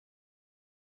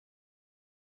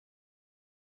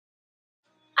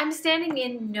I'm standing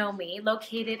in NOMI,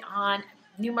 located on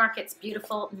Newmarket's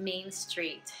beautiful Main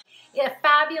Street. A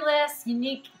fabulous,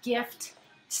 unique gift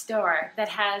store that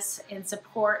has and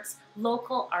supports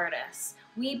local artists.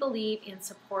 We believe in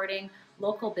supporting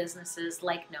local businesses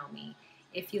like NOMI.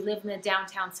 If you live in the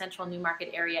downtown central Newmarket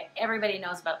area, everybody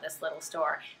knows about this little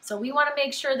store. So we want to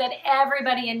make sure that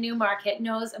everybody in Newmarket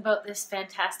knows about this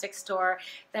fantastic store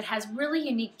that has really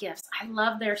unique gifts. I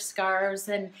love their scarves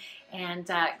and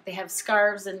they have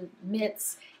scarves and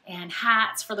mitts and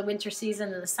hats for the winter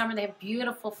season. In the summer, they have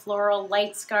beautiful floral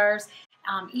light scarves.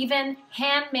 Even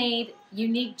handmade,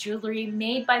 unique jewelry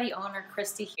made by the owner,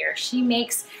 Christy here. She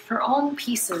makes her own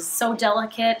pieces, so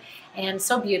delicate and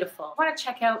so beautiful. I want to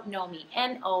check out NOMI,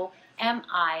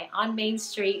 N-O-M-I, on Main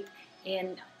Street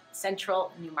in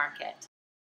central Newmarket.